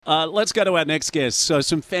Let's go to our next guest. So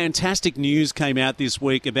some fantastic news came out this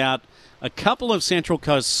week about a couple of Central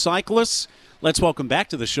Coast cyclists. Let's welcome back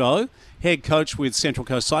to the show, head coach with Central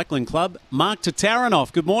Coast Cycling Club, Mark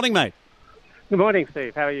Tatarinof. Good morning, mate. Good morning,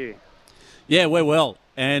 Steve. How are you? Yeah, we're well.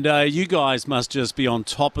 And you guys must just be on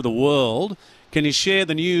top of the world. Can you share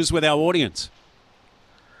the news with our audience?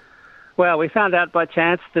 Well, we found out by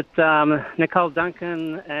chance that Nicole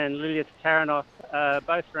Duncan and Lilia Tatarinof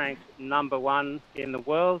both ranked number one in the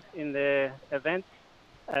world in their events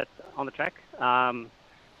on the track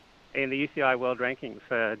in the UCI World Rankings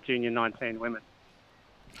for Junior 19 women.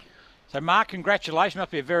 So, Mark, congratulations.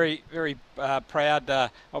 Must be a very, very proud,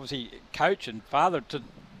 obviously, coach and father to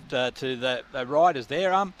the riders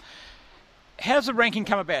there. How does the ranking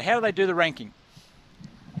come about? How do they do the ranking?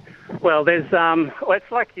 Well, there's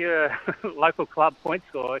it's like your local club point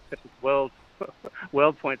score, except it's world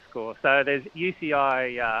point score. So there's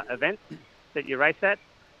UCI events that you race at,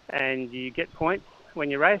 and you get points when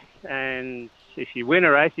you race. And if you win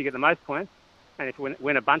a race, you get the most points. And if you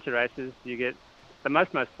win a bunch of races, you get the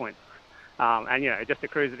most points. And it just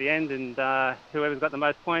accrues at the end, and whoever's got the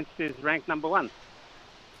most points is ranked number one.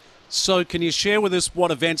 So can you share with us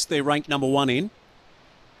what events they're ranked number one in?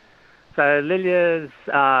 So Lilia's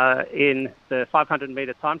in the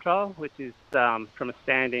 500-metre time trial, which is from a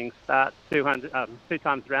standing start, 2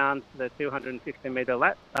 times round the 250-metre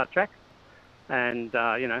lap track, and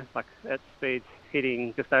at speeds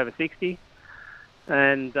hitting just over 60.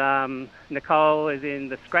 And Nicole is in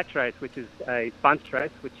the scratch race, which is a bunch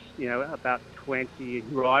race, which about 20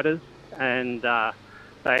 riders, and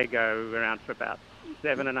they go around for about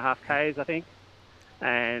 7.5 Ks, I think,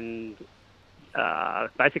 and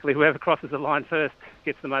basically whoever crosses the line first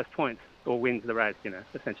gets the most points or wins the race,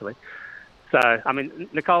 essentially. So,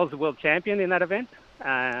 Nicole's the world champion in that event,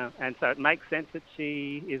 and so it makes sense that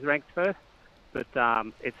she is ranked first, but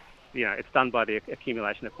it's done by the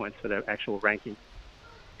accumulation of points for the actual ranking.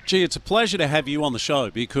 Gee, it's a pleasure to have you on the show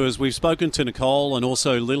because we've spoken to Nicole and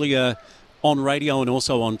also Lilia on radio and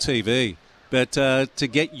also on TV, but to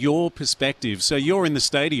get your perspective, so you're in the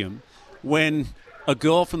stadium when a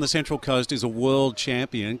girl from the Central Coast is a world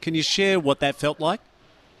champion. Can you share what that felt like?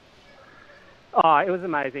 Oh, it was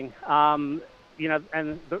amazing. And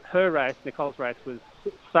her race, Nicole's race, was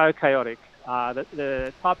so chaotic.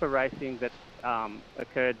 The type of racing that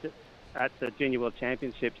occurred at the Junior World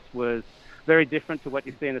Championships was very different to what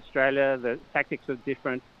you see in Australia. The tactics were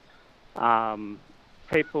different.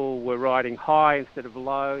 People were riding high instead of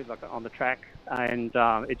low, like on the track, and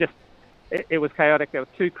it was chaotic. There were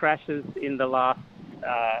 2 crashes in the last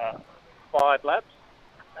 5 laps,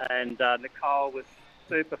 and Nicole was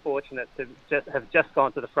super fortunate to have just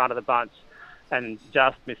gone to the front of the bunch and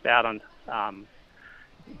just missed out on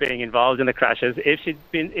being involved in the crashes. If she'd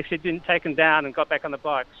been taken down and got back on the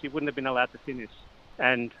bike, she wouldn't have been allowed to finish.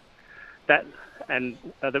 And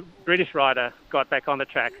the British rider got back on the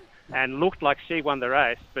track and looked like she won the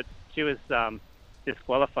race, but she was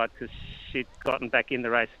disqualified because she'd gotten back in the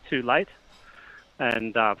race too late.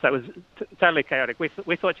 And so it was totally chaotic.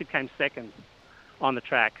 We thought she came second on the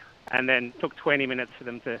track, and then took 20 minutes for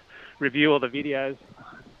them to review all the videos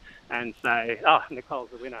and say, "Oh,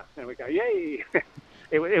 Nicole's the winner," and we go, "Yay!"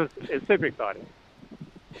 It was super exciting.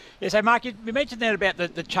 Yeah, so Mark, you mentioned there about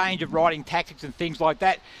the change of riding tactics and things like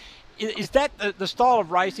that. Is that the style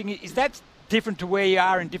of racing? Is that different to where you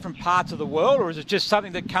are in different parts of the world, or is it just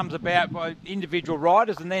something that comes about by individual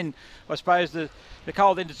riders? And then I suppose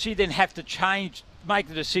Nicole, then, did she then have to make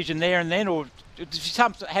the decision there and then, or did she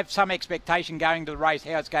have some expectation going to the race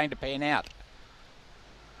how it's going to pan out?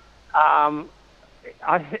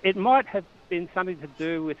 It might have been something to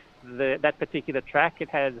do with that particular track. It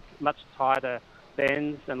has much tighter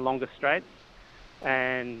bends and longer straights,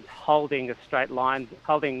 and holding your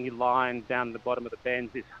line down the bottom of the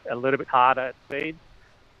bends is a little bit harder at speed.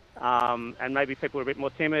 And maybe people were a bit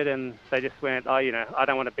more timid, and they just went, I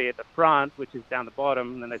don't want to be at the front, which is down the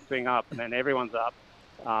bottom, and then they swing up, and then everyone's up.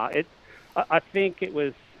 I think it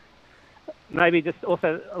was maybe just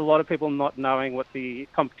also a lot of people not knowing what the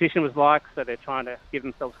competition was like, so they're trying to give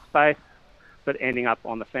themselves space, but ending up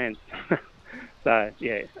on the fence. So,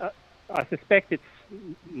 yeah, I suspect it's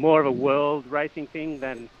more of a world racing thing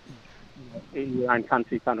than in your own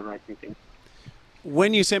country kind of racing thing.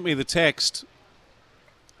 When you sent me the text,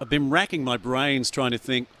 I've been racking my brains trying to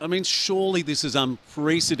think, surely this is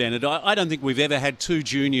unprecedented. I don't think we've ever had 2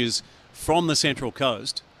 juniors from the Central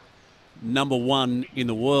Coast, number one in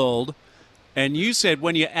the world. And you said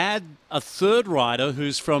when you add a third rider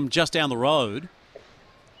who's from just down the road,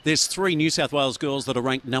 there's 3 New South Wales girls that are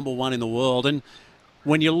ranked number one in the world. And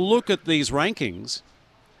when you look at these rankings,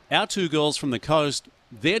 our 2 girls from the coast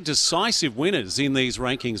they're decisive winners in these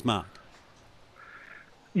rankings, Mark.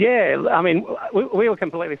 Yeah, I mean, we were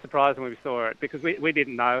completely surprised when we saw it because we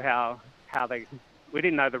didn't know we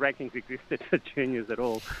didn't know the rankings existed for juniors at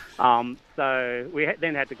all. So we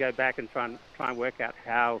then had to go back and try and work out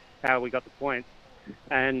how we got the points.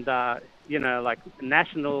 And like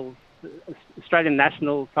Australian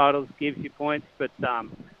national titles gives you points, but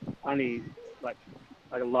only like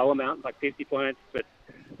a low amount, like 50 points. But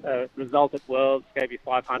result at Worlds gave you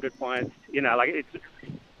 500 points. It's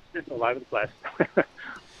just all over the place.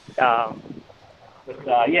 They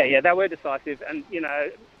were decisive, and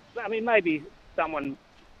maybe someone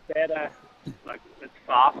better, like that's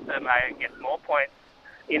faster, may get more points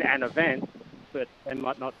in an event, but they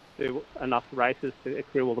might not do enough races to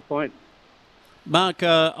accrue all the points. Mark,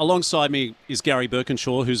 alongside me is Gary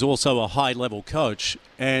Birkinshaw, who's also a high-level coach,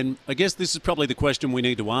 and I guess this is probably the question we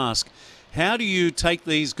need to ask. How do you take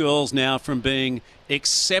these girls now from being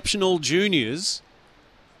exceptional juniors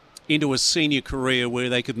into a senior career where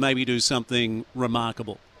they could maybe do something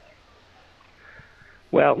remarkable?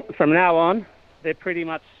 Well, from now on, they're pretty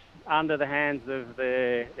much under the hands of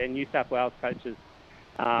their New South Wales coaches.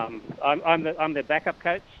 I'm their backup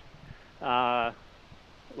coach, and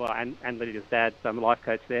Lydia's dad, so I'm a life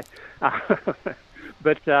coach there.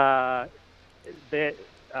 But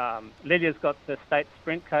Lydia's got the state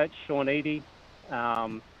sprint coach, Sean Eady,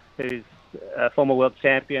 who's a former world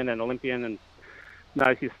champion and Olympian and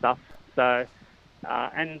knows his stuff. So,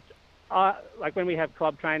 when we have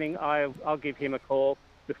club training, I'll give him a call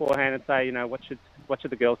beforehand and say, what should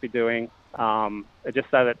the girls be doing, just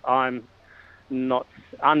so that I'm not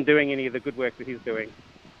undoing any of the good work that he's doing,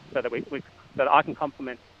 so that that I can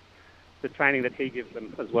complement the training that he gives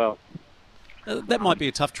them as well. That might be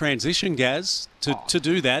a tough transition, Gaz, to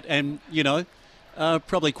do that, and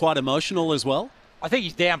probably quite emotional as well. I think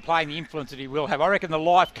he's downplaying the influence that he will have. I reckon the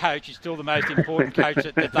life coach is still the most important coach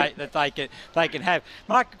that they can have.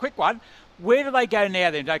 Mark, a quick one. Where do they go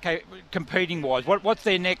now then? Okay, competing wise, what's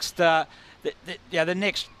their next the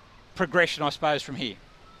next progression, I suppose, from here?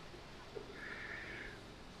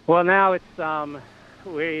 Well, now it's they're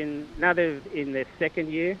in their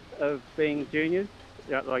second year of being juniors.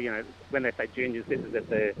 When they say juniors, this is at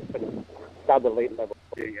the sub-elite level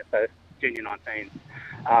junior, so junior 19,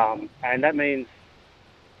 and that means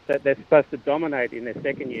that they're supposed to dominate in their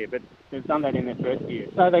second year, but they've done that in their first year,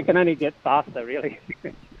 so they can only get faster, really.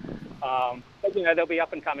 But they'll be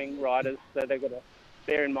up and coming riders, so they've got to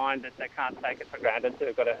bear in mind that they can't take it for granted. So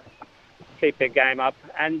they've got to keep their game up,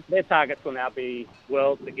 and their targets will now be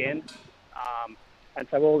Worlds again, and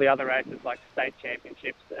so all the other races like state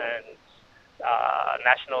championships and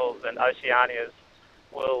nationals and Oceanias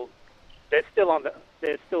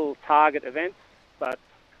they're still target events, but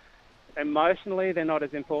emotionally they're not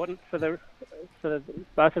as important for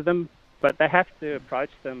both of them, but they have to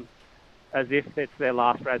approach them as if it's their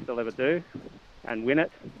last race they'll ever do and win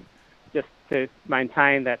it, just to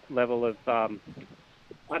maintain that level of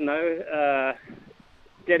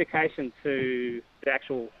dedication to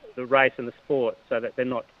the race and the sport, so that they're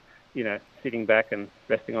not sitting back and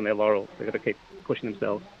resting on their laurels. They've got to keep pushing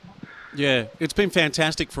themselves. Yeah, it's been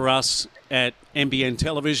fantastic for us at NBN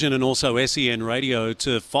Television and also SEN Radio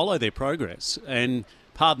to follow their progress and,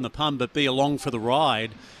 pardon the pun, but be along for the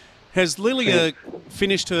ride. Has Lilia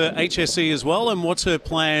finished her HSC as well, and what's her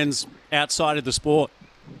plans outside of the sport?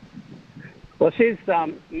 Well, she's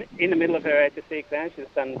in the middle of her HSC exam. She's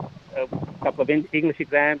done a couple of English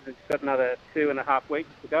exams and she's got another 2.5 weeks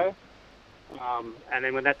to go. And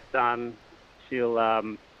then when that's done, she'll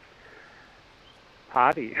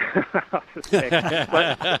party, I suspect.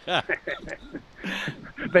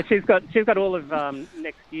 But she's got all of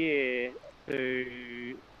next year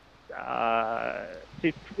to.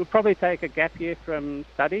 She will probably take a gap year from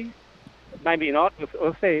studies. Maybe not.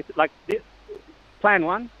 We'll see. Like plan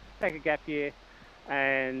one, take a gap year,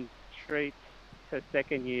 and treat her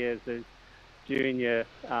second year as a junior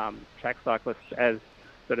track cyclist as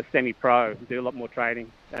sort of semi-pro. Do a lot more training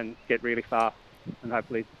and get really fast, and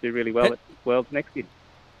hopefully do really well at Worlds next year.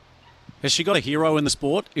 Has she got a hero in the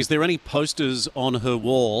sport? Is there any posters on her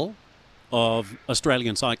wall of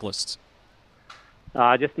Australian cyclists?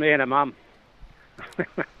 Just me and her mum.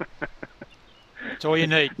 That's all you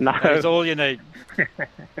need. No. That's all you need.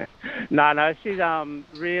 No. She's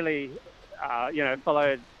really,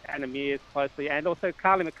 followed Anna Mears closely, and also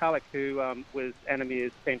Carly McCulloch, who was Anna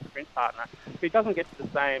Mears' team sprint partner, who doesn't get to the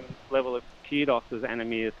same level of kudos as Anna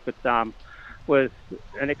Mears, but was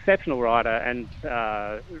an exceptional rider and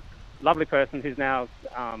lovely person who's now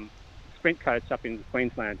sprint coach up in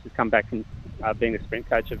Queensland. She's come back from being the sprint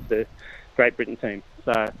coach of the Great Britain team.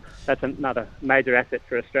 So that's another major asset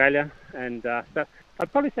for Australia. And so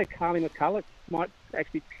I'd probably say Carly McCulloch might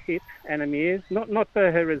actually tip Anna Meares, not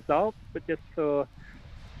for her results, but just for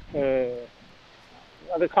her,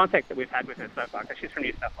 the contact that we've had with her so far, because she's from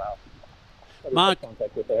New South Wales. So Mark,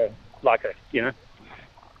 contact with her, like her, you know.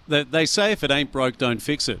 they say if it ain't broke, don't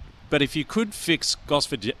fix it. But if you could fix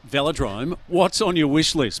Gosford Velodrome, what's on your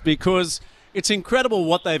wish list? Because it's incredible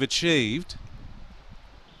what they've achieved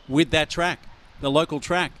with that track, the local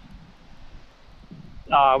track.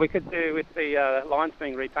 We could do with the lines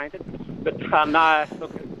being repainted. But no,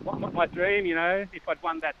 look, my dream, you know, if I'd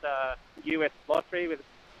won that US lottery with $1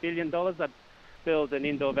 billion, I'd build an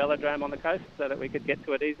indoor velodrome on the coast so that we could get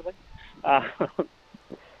to it easily.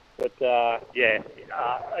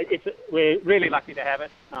 We're really lucky to have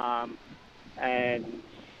it. And,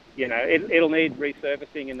 you know, it'll need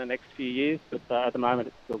resurfacing in the next few years, but at the moment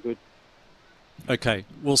it's still good. Okay,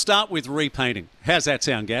 we'll start with repainting. How's that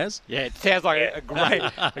sound, Gaz? Yeah, it sounds like a great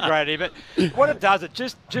idea. But what it does, it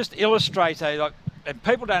just illustrates and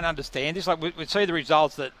people don't understand this. Like we see the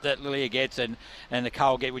results that Lilia gets and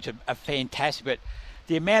Nicole get, which are fantastic. But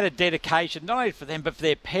the amount of dedication, not only for them, but for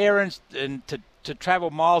their parents, and to travel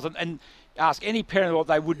miles and ask any parent what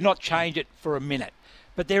they would not change it for a minute.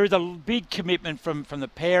 But there is a big commitment from the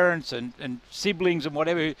parents and siblings and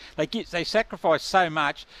whatever. They sacrifice so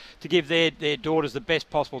much to give their daughters the best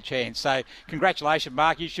possible chance. So congratulations,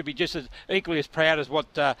 Mark. You should be just equally as proud as what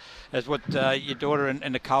your daughter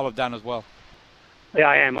and Nicole have done as well. Yeah,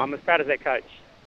 I am. I'm as proud as their coach.